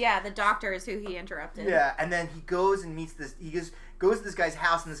pipes. Oh, yeah, the doctor is who he interrupted. Yeah, and then he goes and meets goes to this guy's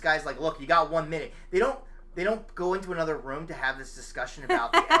house, and this guy's like, look, you got 1 minute. They don't go into another room to have this discussion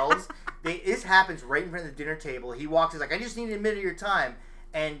about the elves. This happens right in front of the dinner table. He walks, he's like, I just need a minute of your time.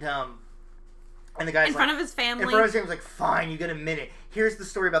 And the guy's in front of his family. In front of his family, like, fine, you get a minute. Here's the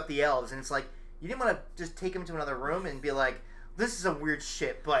story about the elves. And it's like, you didn't want to just take him to another room and be like, this is some weird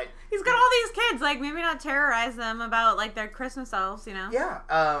shit, but... He's got all these kids, like, maybe not terrorize them about, like, their Christmas elves, Yeah.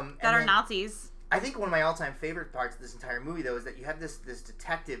 that are Nazis. I think one of my all-time favorite parts of this entire movie, though, is that you have this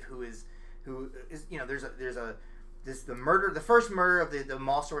detective who is the first murder of the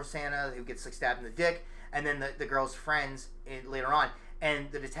mall store Santa who gets, like, stabbed in the dick, and then the girl's friends later on, and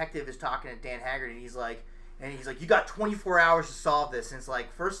the detective is talking to Dan Haggerty, and he's like, you got 24 hours to solve this, and it's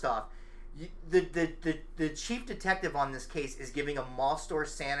like, first off, the chief detective on this case is giving a mall store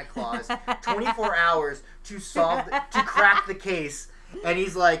Santa Claus 24 hours to crack the case, and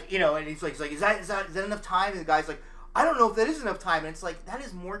he's like, and he's like, is that enough time? And the guy's like, I don't know if that is enough time. And it's like, that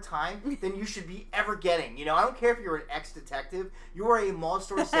is more time than you should be ever getting. I don't care if you're an ex-detective. You are a mall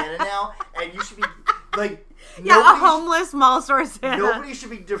store Santa now, and you should be Like, a homeless mall store Santa. Nobody should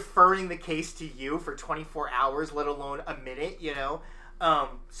be deferring the case to you for 24 hours, let alone a minute, you know?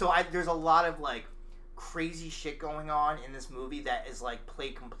 So there's a lot of, like, crazy shit going on in this movie that is, like,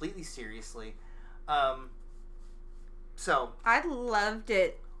 played completely seriously. So I loved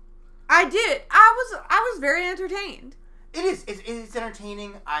it. I did. I was very entertained. It is. It's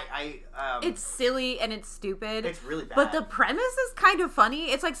entertaining. It's silly and it's stupid. It's really bad. But the premise is kind of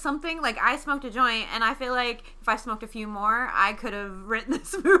funny. It's like something like I smoked a joint, and I feel like if I smoked a few more, I could have written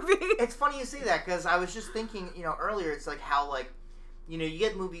this movie. It's funny you say that because I was just thinking, earlier. It's like how you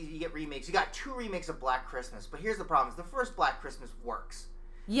get movies, you get remakes. You got 2 remakes of Black Christmas, but here's the problem: the first Black Christmas works.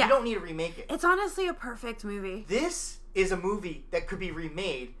 Yeah. You don't need to remake it. It's honestly a perfect movie. This is a movie that could be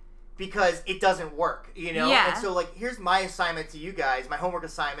remade. Because it doesn't work, Yeah. And so, like, here's my assignment to you guys. My homework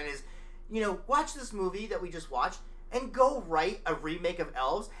assignment is, watch this movie that we just watched and go write a remake of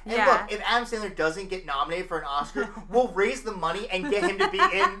Elves. And look, if Adam Sandler doesn't get nominated for an Oscar, we'll raise the money and get him to be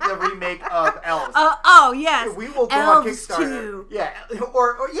in the remake of Elves. Oh, yes. We will go Elves on Kickstarter. 2. Yeah.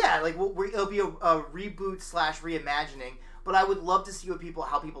 Or like, it'll be a reboot / reimagining. But I would love to see how people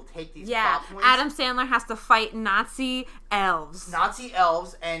take these plot points. Adam Sandler has to fight Nazi elves. Nazi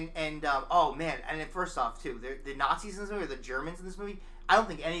elves and oh man, and then first off too, the Nazis in this movie, or the Germans in this movie, I don't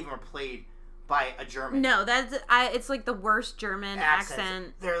think any of them are played by a German. No, it's like the worst German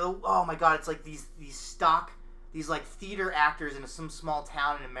accent. Oh my god, it's like these like theater actors in some small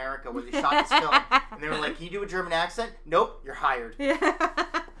town in America where they shot this film, and they were like, "Can you do a German accent?" Nope, you're hired. Yeah,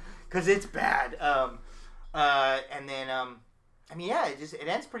 because it's bad. And then, it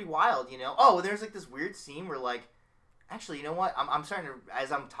ends pretty wild, Oh, and there's like this weird scene where, like, actually, you know what? I'm starting to,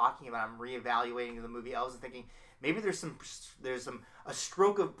 as I'm talking about, I'm reevaluating the movie Elves and thinking maybe there's a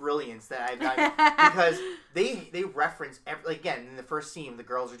stroke of brilliance that I've done because they reference again in the first scene the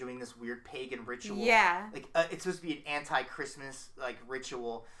girls are doing this weird pagan ritual. Yeah. Like it's supposed to be an anti-Christmas like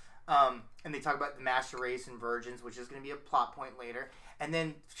ritual, and they talk about the master race and virgins, which is going to be a plot point later. And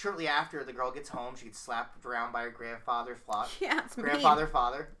then shortly after, the girl gets home. She gets slapped around by her grandfather, father.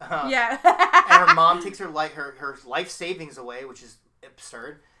 Yeah. And her mom takes her life savings away, which is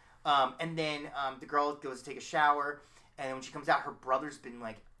absurd. And then the girl goes to take a shower, and when she comes out, her brother's been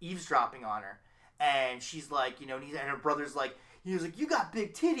like eavesdropping on her, and she's like, and her brother's like, he's like, you got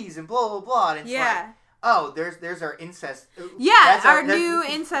big titties and blah blah blah. And it's like, oh, there's our incest. Yeah, our new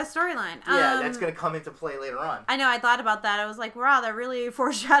incest storyline. Yeah, that's going to come into play later on. I know, I thought about that. I was like, wow, they're really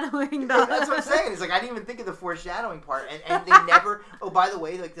foreshadowing the... That's what I'm saying. It's like, I didn't even think of the foreshadowing part. And they never... Oh, by the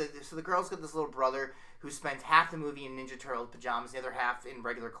way, like so the girl's got this little brother who spends half the movie in Ninja Turtle pajamas, the other half in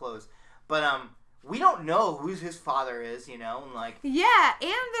regular clothes. But, we don't know who his father is, and like... Yeah, and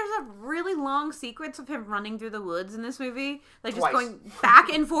there's a really long sequence of him running through the woods in this movie. Like, Twice. Just going back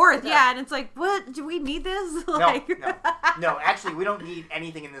and forth. Yeah, and it's like, what? Do we need this? Like... No, actually, we don't need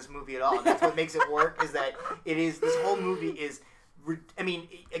anything in this movie at all. That's what makes it work, is that this whole movie is... I mean,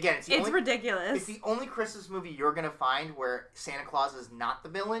 again, it's ridiculous. It's the only Christmas movie you're going to find where Santa Claus is not the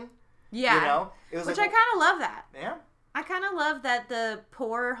villain. Yeah. It was Which I kind of love that. Yeah. I kind of love that the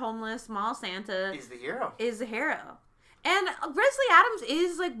poor, homeless mall Santa is the hero. And Grizzly Adams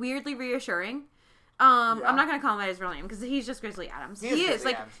is, like, weirdly reassuring. I'm not going to call him by his real name, because he's just Grizzly Adams. He is.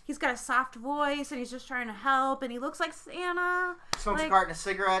 Like, he's got a soft voice, and he's just trying to help, and he looks like Santa. Smokes a carton of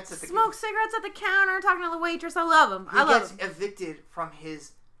cigarettes. Smokes cigarettes at the counter, talking to the waitress. I love him. He gets evicted from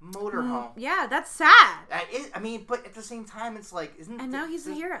his motorhome. Yeah, that's sad. But at the same time, it's like, and now he's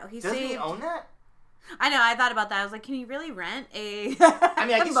the hero. Doesn't he own that? I know, I thought about that. I was like, can you really rent a I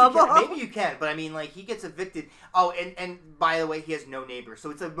guess you can. Maybe you can, but he gets evicted. Oh, and by the way, he has no neighbors. So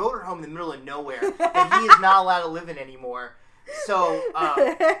it's a motorhome in the middle of nowhere that he is not allowed to live in anymore. So,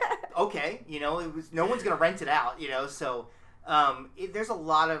 okay, no one's going to rent it out, so there's a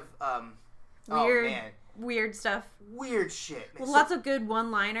lot of, weird stuff. Weird shit. Well, lots of good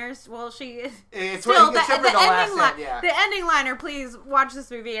one-liners. Well, the ending liner, please watch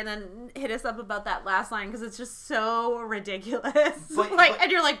this movie and then hit us up about that last line because it's just so ridiculous.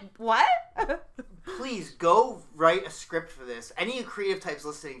 And you're like, what? Please go write a script for this. Any creative types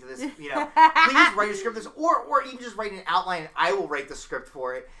listening to this, please write a script for this, or even just write an outline and I will write the script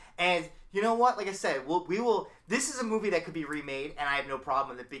for it. And you know what? Like I said, we will. This is a movie that could be remade, and I have no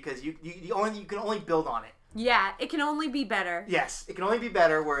problem with it because you can only build on it. Yeah, it can only be better. Yes, it can only be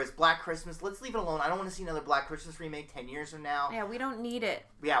better. Whereas Black Christmas, let's leave it alone. I don't want to see another Black Christmas remake 10 years from now. Yeah, we don't need it.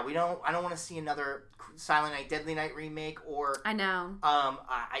 Yeah, we don't. I don't want to see another Silent Night, Deadly Night remake or. I know.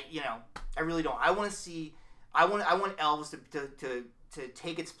 I really don't. I want to see. I want Elves to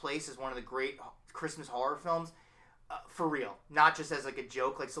take its place as one of the great Christmas horror films. for real, not just as like a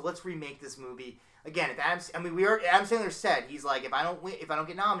joke. Like, so let's remake this movie again. If Adam Sandler said, he's like, if I don't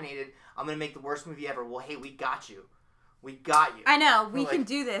get nominated, I'm gonna make the worst movie ever. Well, hey, we got you. We got you. I know. We can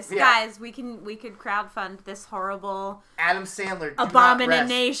do this. Guys, we could crowdfund this horrible Adam Sandler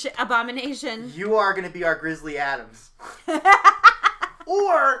abomination. You are going to be our Grizzly Adams.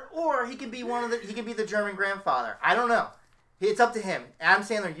 or he can be the German grandfather. I don't know. It's up to him. Adam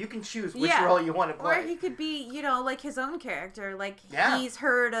Sandler, you can choose which role you want to play. Or he could be, like his own character. Like he's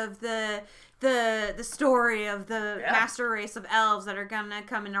heard of the story of the master race of elves that are gonna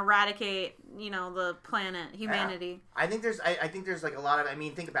come and eradicate, the planet, humanity. Yeah. I think there's like a lot of. I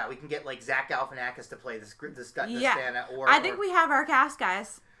mean, think about it. We can get like Zach Galifianakis to play this Santa. I think we have our cast,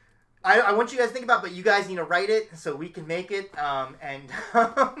 guys. I want you guys to think about, but you guys need to write it so we can make it.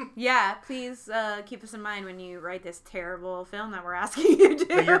 Yeah, please keep us in mind when you write this terrible film that we're asking you to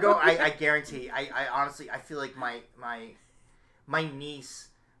do. But I guarantee. I honestly, I feel like my niece.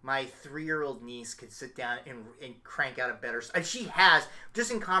 My 3-year-old niece could sit down and crank out a better. She has,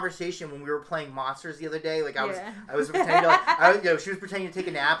 just in conversation when we were playing Monsters the other day. Like I was pretending to, she was pretending to take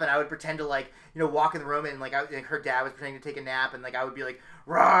a nap, and I would pretend to walk in the room, and her dad was pretending to take a nap, and I would be like,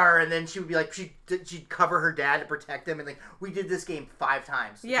 "Rawr," and then she would be like, she'd cover her dad to protect him, and we did this game 5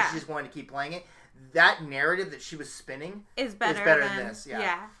 times. Yeah, she just wanted to keep playing it. That narrative that she was spinning is better than this.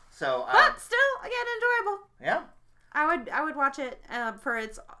 Yeah. So, but still, again, enjoyable. Yeah. I would watch it for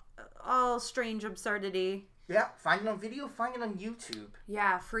its all strange absurdity. Yeah, find it on video, find it on YouTube.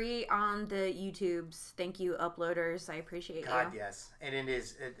 Yeah, free on the YouTubes. Thank you, uploaders. I appreciate God, yes. And it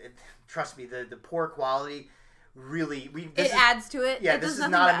is, trust me, the poor quality really... adds to it. Yeah, this is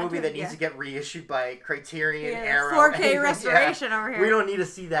not a movie that needs to get reissued by Criterion, Arrow. 4K restoration over here. We don't need to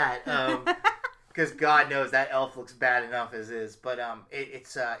see that. Because God knows that elf looks bad enough as is, but it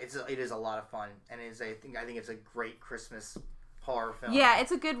is a lot of fun, and I think it's a great Christmas horror film. Yeah,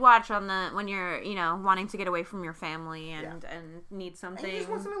 it's a good watch when you're wanting to get away from your family and need something. And you just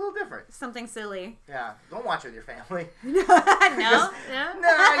want something a little different, something silly. Yeah, don't watch it with your family. No.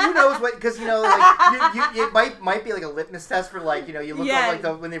 Nah, who knows what? Because it might be like a litmus test for you look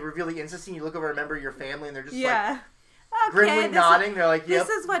over when they reveal the incest scene, you look over and remember your family, and they're just like. Okay, grimly nodding. They're like, "Yep." This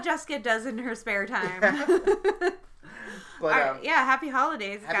is what Jessica does in her spare time. But happy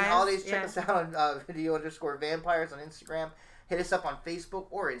holidays, guys. Happy holidays. Check us out on video_vampires on Instagram. Hit us up on Facebook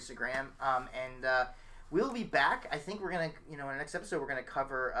or Instagram. And we'll be back. I think we're gonna, in our next episode, we're gonna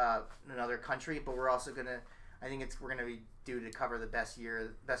cover another country, but we're also gonna, we're gonna be due to cover the best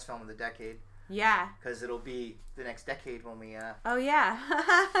film of the decade. Yeah. Because it'll be the next decade when we... Oh, yeah.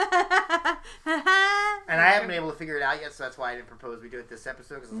 And I haven't been able to figure it out yet, so that's why I didn't propose we do it this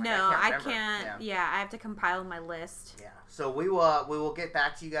episode. Cause I can't. Yeah, I have to compile my list. Yeah. So we will get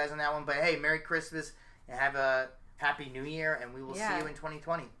back to you guys on that one. But hey, Merry Christmas and have a Happy New Year, and we will see you in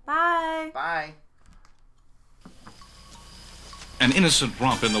 2020. Bye. Bye. An innocent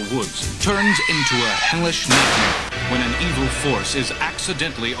romp in the woods turns into a hellish nightmare when an evil force is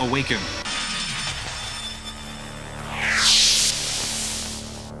accidentally awakened.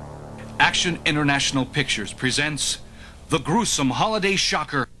 Action International Pictures presents the gruesome holiday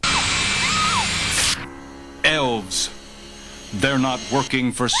shocker, Elves. They're not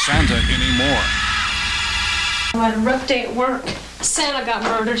working for Santa anymore. I had a rough day at work. Santa got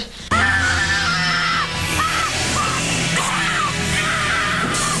murdered.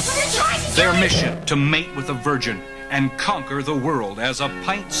 Their mission to mate with a virgin and conquer the world as a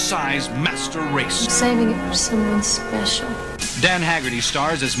pint-sized master race. I'm saving it for someone special. Dan Haggerty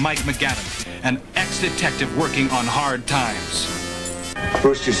stars as Mike McGavin, an ex-detective working on hard times.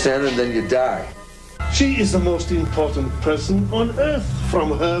 First you're Santa, then you die. She is the most important person on Earth.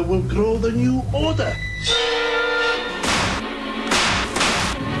 From her will grow the new order.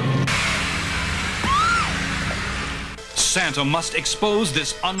 Santa must expose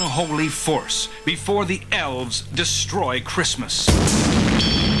this unholy force before the elves destroy Christmas.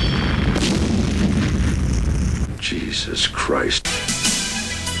 Jesus Christ.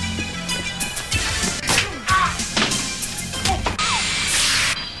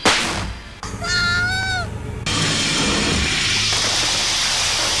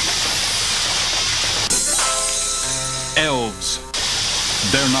 Elves.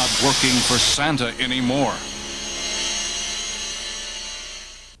 They're not working for Santa anymore.